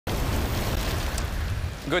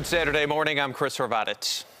Good Saturday morning. I'm Chris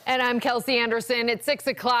Horvatitz. And I'm Kelsey Anderson. It's 6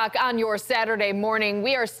 o'clock on your Saturday morning.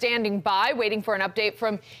 We are standing by waiting for an update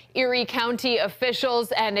from Erie County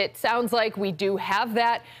officials, and it sounds like we do have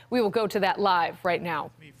that. We will go to that live right now.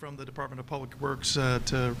 From the Department of Public Works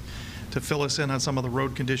to fill us in on some of the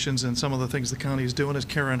road conditions and some of the things the county is doing is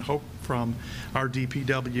Karen Hope from our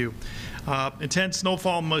DPW. Intense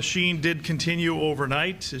snowfall machine did continue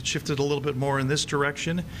overnight. It shifted a little bit more in this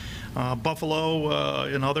direction. Buffalo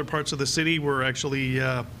and other parts of the city were actually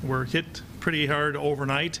were hit pretty hard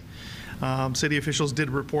overnight. City officials did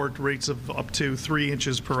report rates of up to 3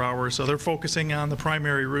 inches per hour, so they're focusing on the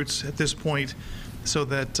primary routes at this point so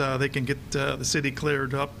that they can get the city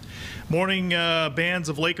cleared up. Morning bands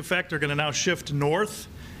of lake effect are going to now shift north.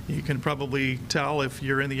 You can probably tell if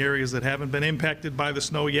you're in the areas that haven't been impacted by the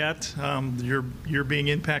snow yet. You're being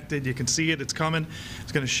impacted. You can see it. It's coming.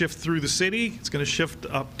 It's going to shift through the city. It's going to shift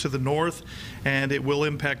up to the north, and it will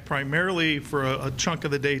impact primarily for a chunk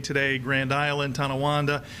of the day today, Grand Island,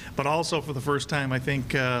 Tonawanda, but also for the first time, I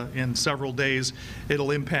think, in several days,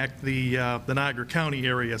 it'll impact the Niagara County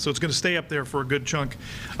area. So it's going to stay up there for a good chunk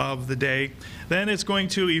of the day. Then it's going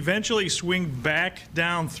to eventually swing back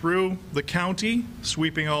down through the county,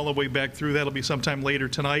 sweeping all the way back through. That'll be sometime later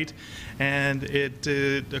tonight. And it,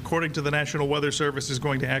 according to the National Weather Service, is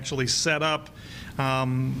going to actually set up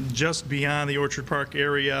just beyond the Orchard Park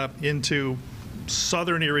area into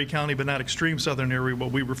southern Erie County, but not extreme southern Erie,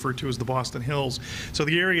 what we refer to as the Boston Hills. So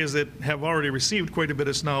the areas that have already received quite a bit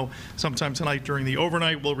of snow sometime tonight during the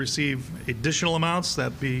overnight will receive additional amounts.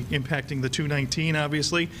 That be impacting the 219,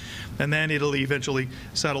 obviously, and then it'll eventually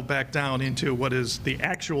settle back down into what is the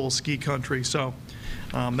actual ski country. So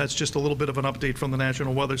that's just a little bit of an update from the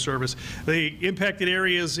National Weather Service. The impacted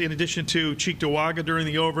areas, in addition to Cheektowaga during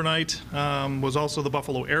the overnight, was also the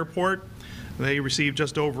Buffalo Airport. They received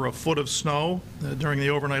just over a foot of snow during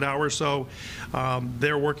the overnight hours, so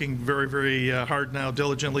they're working very, very hard now,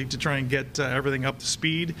 diligently, to try and get everything up to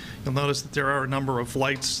speed. You'll notice that there are a number of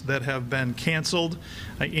flights that have been canceled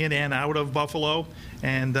in and out of Buffalo,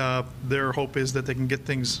 and their hope is that they can get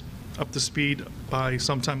things up to speed by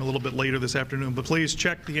sometime a little bit later this afternoon. But please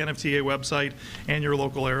check the NFTA website and your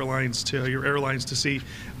local airlines to see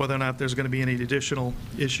whether or not there's going to be any additional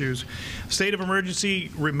issues. State of emergency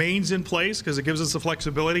remains in place because it gives us the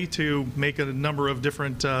flexibility to make a number of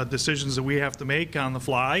different decisions that we have to make on the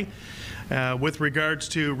fly. With regards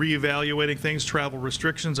to reevaluating things, travel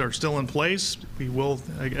restrictions are still in place. We will,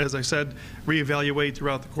 as I said, reevaluate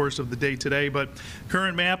throughout the course of the day today, but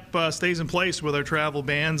current map stays in place with our travel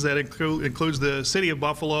bans. That includes the city of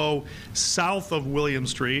Buffalo, south of William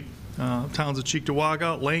Street, towns of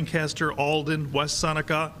Cheektowaga, Lancaster, Alden, West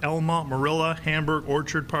Seneca, Elma, Marilla, Hamburg,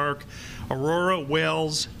 Orchard Park, Aurora,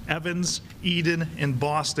 Wales, Evans, Eden, and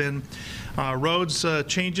Boston. Roads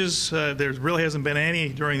changes, there really hasn't been any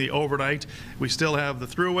during the overnight. We still have the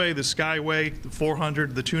Thruway, the Skyway, the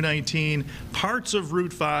 400, the 219, parts of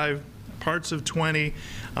Route 5, parts of 20,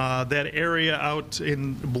 that area out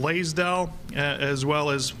in Blaisdell, as well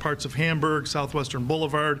as parts of Hamburg, Southwestern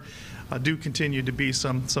Boulevard, do continue to be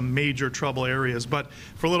some major trouble areas. But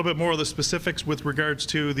for a little bit more of the specifics with regards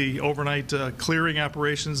to the overnight clearing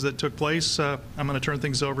operations that took place, I'm going to turn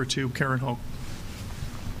things over to Karen Hope.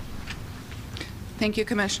 Thank you,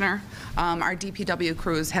 Commissioner. Our DPW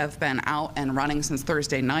crews have been out and running since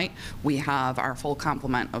Thursday night. We have our full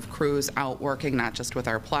complement of crews out working, not just with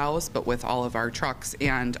our plows, but with all of our trucks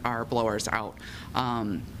and our blowers out.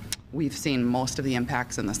 We've seen most of the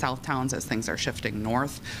impacts in the south towns as things are shifting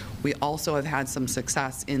north. We also have had some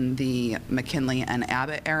success in the McKinley and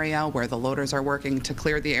Abbott area where the loaders are working to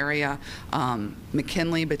clear the area.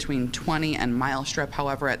 McKinley between 20 and Mile Strip,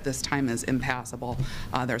 however, at this time is impassable.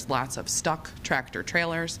 There's lots of stuck tractor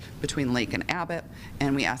trailers between Lake and Abbott,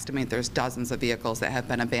 and we estimate there's dozens of vehicles that have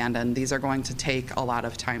been abandoned. These are going to take a lot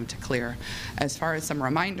of time to clear. As far as some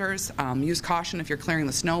reminders, use caution if you're clearing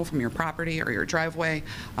the snow from your property or your driveway.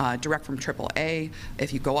 Direct from AAA.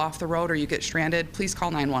 If you go off the road or you get stranded, please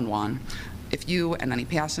call 911. If you and any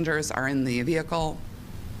passengers are in the vehicle,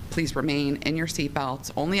 please remain in your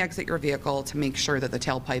seatbelts. Only exit your vehicle to make sure that the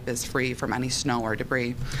tailpipe is free from any snow or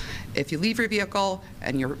debris. If you leave your vehicle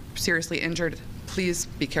and you're seriously injured, please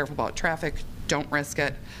be careful about traffic. Don't risk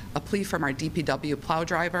it. A plea from our DPW plow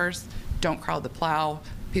drivers: don't crowd the plow.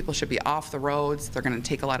 People should be off the roads. They're going to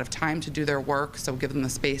take a lot of time to do their work, so give them the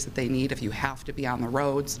space that they need if you have to be on the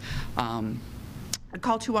roads.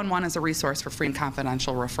 Call 211 is a resource for free and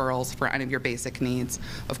confidential referrals for any of your basic needs.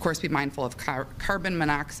 Of course, be mindful of carbon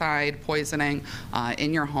monoxide poisoning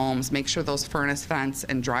in your homes. Make sure those furnace vents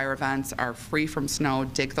and dryer vents are free from snow.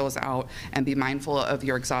 Dig those out, and be mindful of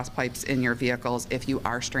your exhaust pipes in your vehicles if you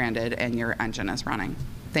are stranded and your engine is running.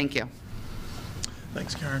 Thank you.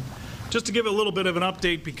 Thanks, Karen. Just to give a little bit of an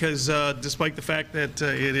update, because despite the fact that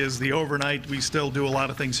it is the overnight, we still do a lot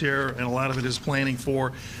of things here, and a lot of it is planning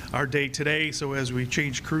for our day today. So as we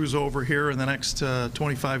change crews over here in the next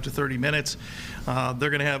 25 to 30 minutes, they're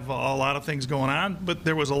going to have a lot of things going on, but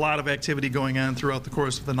there was a lot of activity going on throughout the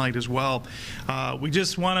course of the night as well. We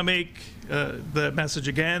just want to make the message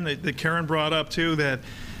again that Karen brought up too, that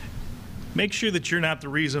make sure that you're not the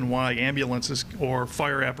reason why ambulances or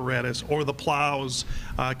fire apparatus or the plows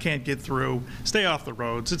can't get through. Stay off the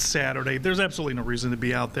roads. It's Saturday. There's absolutely no reason to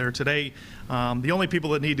be out there today. The only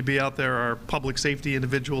people that need to be out there are public safety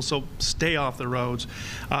individuals, so stay off the roads.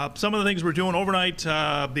 Some of the things we're doing overnight,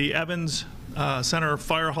 the Evans Center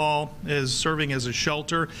Fire Hall is serving as a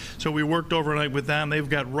shelter, so we worked overnight with them. They've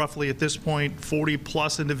got roughly at this point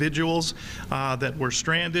 40+ individuals that were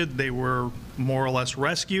stranded. They were more or less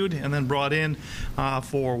rescued and then brought in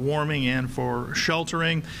for warming and for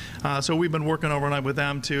sheltering. So we've been working overnight with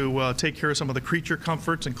them to take care of some of the creature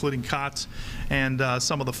comforts, including cots and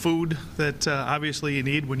some of the food that obviously you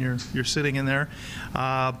need when you're sitting in there.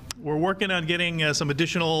 We're working on getting some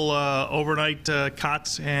additional overnight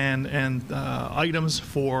cots and items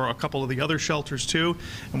for a couple of the other shelters too,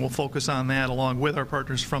 and we'll focus on that along with our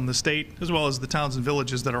partners from the state as well as the towns and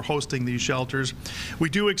villages that are hosting these shelters. We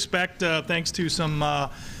do expect, thanks to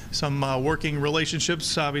some working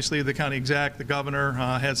relationships. Obviously, the county exec, the governor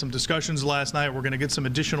had some discussions last night. We're going to get some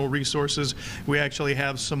additional resources. We actually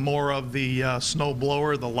have some more of the snow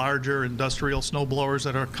blower, the larger industrial snow blowers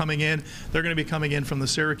that are coming in. They're going to be coming in from the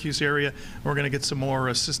Syracuse area. We're going to get some more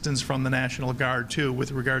assistance from the National Guard too,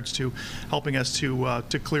 with regards to helping us to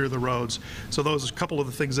clear the roads. So those are a couple of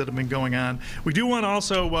the things that have been going on. We do want to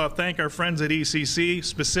also thank our friends at ECC,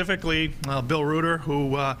 specifically Bill Reuter,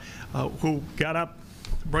 who got up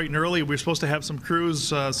bright and early. We were supposed to have some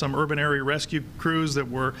crews, some urban area rescue crews that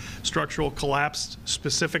were structural collapse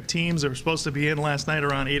specific teams. They were supposed to be in last night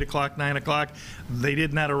around 8 o'clock, 9 o'clock. They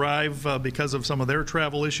did not arrive because of some of their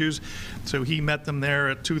travel issues. So he met them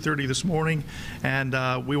there at 2:30 this morning, and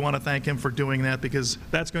we want to thank him for doing that, because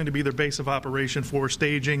that's going to be their base of operation for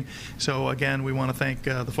staging. So again, we want to thank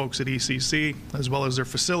the folks at ECC as well as their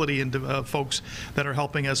facility and folks that are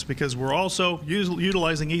helping us, because we're also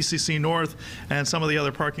utilizing ECC North and some of the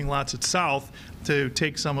other parking lots at South to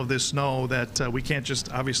take some of this snow that we can't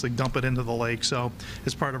just obviously dump it into the lake. So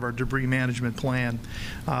as part of our debris management plan.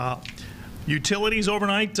 Utilities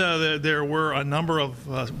overnight, there were a number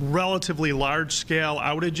of relatively large-scale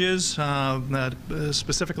outages,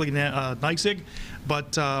 specifically NYSEG,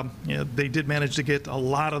 but they did manage to get a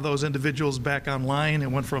lot of those individuals back online. It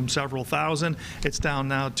went from several thousand. It's down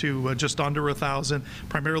now to just under 1,000,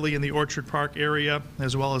 primarily in the Orchard Park area,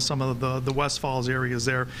 as well as some of the West Falls areas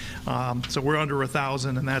there. So we're under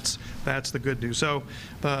 1,000, and that's the good news. So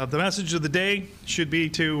the message of the day should be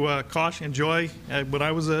to caution, enjoy. When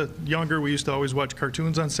I was younger, we used to always watch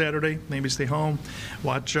cartoons on Saturday, maybe stay home,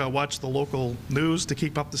 watch the local news to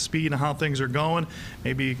keep up the speed on how things are going,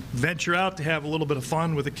 maybe venture out to have a little bit of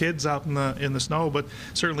fun with the kids out in the snow, but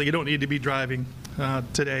certainly you don't need to be driving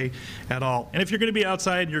today at all. And if you're going to be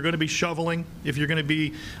outside, you're going to be shoveling, if you're going to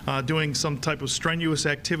be doing some type of strenuous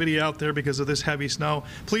activity out there because of this heavy snow,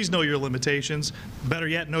 please know your limitations. Better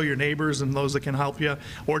yet, know your neighbors and those that can help you,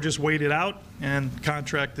 or just wait it out and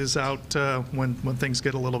contract this out when things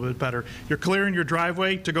get a little bit better. You're clearing your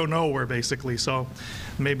driveway to go nowhere, basically, so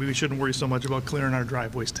maybe we shouldn't worry so much about clearing our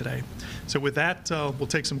driveways today. So with that, we'll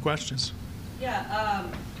take some questions. Yeah,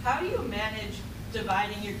 how do you manage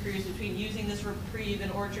dividing your crews between using this reprieve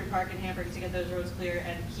in Orchard Park and Hamburg to get those roads clear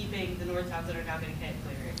and keeping the north towns that are now getting hit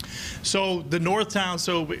clear? So the north towns,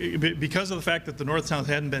 because of the fact that the north towns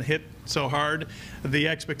hadn't been hit so hard, the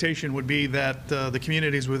expectation would be that the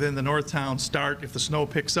communities within the north town start if the snow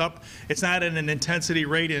picks up. It's not at an intensity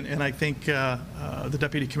rate, and I think the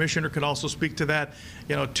deputy commissioner could also speak to that.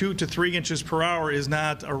 2 to 3 inches per hour is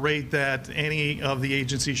not a rate that any of the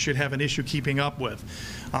agencies should have an issue keeping up with,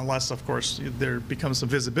 unless, of course, they're becomes some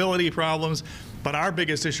visibility problems. But our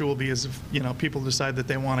biggest issue will be is if, you know, people decide that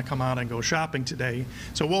they want to come out and go shopping today.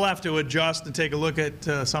 So we'll have to adjust and take a look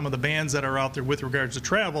at some of the bans that are out there with regards to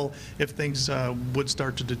travel if things would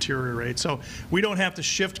start to deteriorate. So we don't have to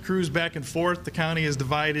shift crews back and forth. The county is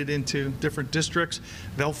divided into different districts.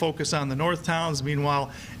 They'll focus on the north towns. Meanwhile,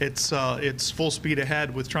 it's full speed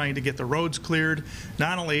ahead with trying to get the roads cleared,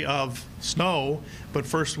 not only of snow, but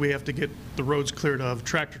first we have to get the roads cleared of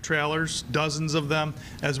tractor trailers, dozens of them,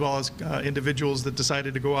 as well as individuals that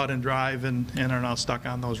decided to go out and drive and are now stuck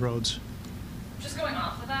on those roads. Just going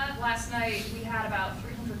off of that, last night we had about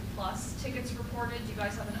 300 plus tickets reported. Do you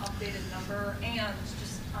guys have an updated number? And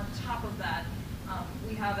just on top of that,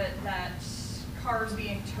 we have it that cars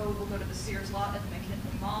being towed will go to the Sears lot at the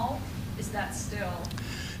McKinley Mall. Is that still?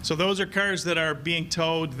 So those are cars that are being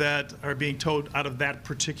towed out of that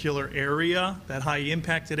particular area, that high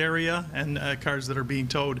impacted area, and cars that are being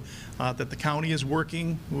towed that the county is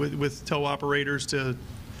working with tow operators to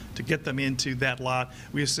get them into that lot.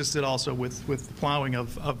 We assisted also with the plowing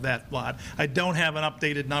of that lot. I don't have an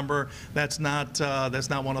updated number. That's not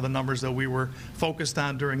one of the numbers that we were focused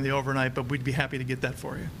on during the overnight, but we'd be happy to get that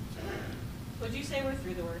for you. Would you say we're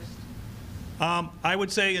through the worst? I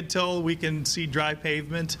would say until we can see dry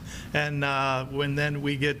pavement, and when then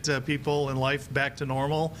we get people and life back to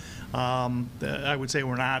normal, I would say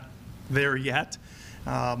we're not there yet.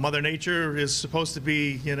 Mother Nature is supposed to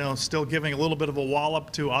be, you know, still giving a little bit of a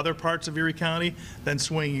wallop to other parts of Erie County, then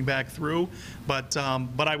swinging back through. But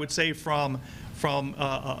I would say from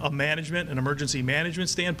a management, an emergency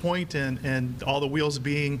management standpoint, and all the wheels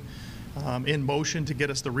being in motion to get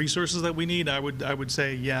us the resources that we need, I would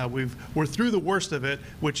say, yeah, we're through the worst of it,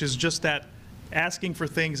 which is just that asking for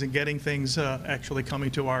things and getting things actually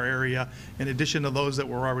coming to our area, in addition to those that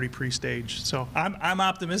were already pre-staged. So I'm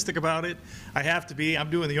optimistic about it. I have to be. I'm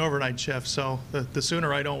doing the overnight shift, so the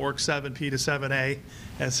sooner I don't work 7 p to 7 a,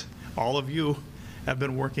 as all of you have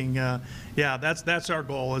been working, yeah, that's our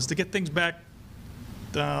goal, is to get things back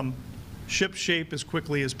ship shape as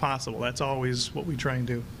quickly as possible. That's always what we try and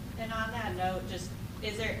do. And on that note, just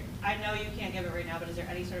is there, I know you can't give it right now, but is there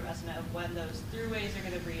any sort of estimate of when those throughways are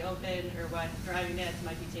going to reopen, or when driving bans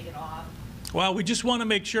might be taken off? Well, we just want to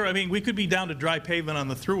make sure. I mean, we could be down to dry pavement on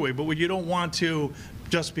the thruway, but you don't want to,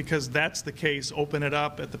 just because that's the case, open it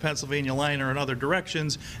up at the Pennsylvania line or in other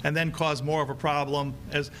directions and then cause more of a problem,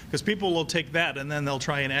 because people will take that and then they'll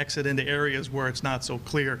try and exit into areas where it's not so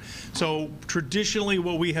clear. So traditionally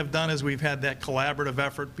what we have done is we've had that collaborative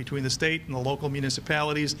effort between the state and the local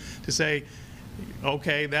municipalities to say,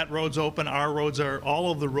 okay, that road's open, our roads are, all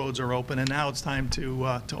of the roads are open, and now it's time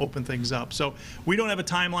to open things up. So we don't have a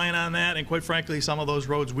timeline on that, and quite frankly, some of those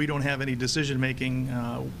roads we don't have any decision-making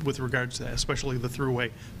with regards to that, especially the thruway.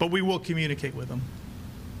 But we will communicate with them.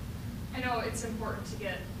 I know it's important to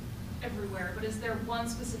get everywhere, but is there one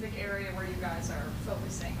specific area where you guys are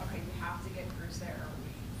focusing, okay, we have to get crews there, or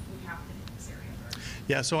we have to hit this area first?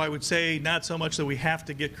 Yeah, so I would say not so much that we have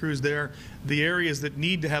to get crews there. The areas that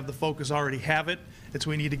need to have the focus already have it. It's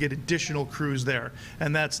we need to get additional crews there,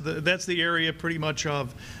 and that's the area pretty much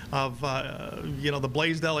of you know, the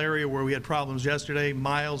Blaisdell area where we had problems yesterday.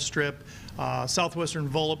 Miles Strip, Southwestern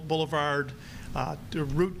Boulevard,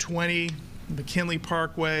 Route 20. McKinley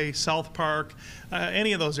Parkway, South Park,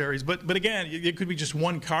 any of those areas. But again, it could be just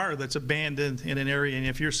one car that's abandoned in an area, and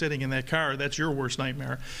if you're sitting in that car, that's your worst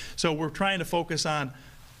nightmare. So we're trying to focus on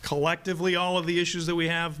collectively all of the issues that we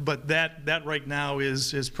have, but that right now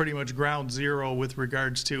is pretty much ground zero with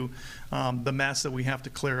regards to the mess that we have to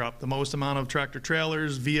clear up. The most amount of tractor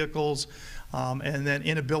trailers, vehicles, and then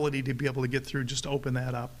inability to be able to get through, just to open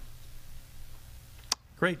that up.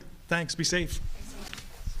 Great, thanks, be safe.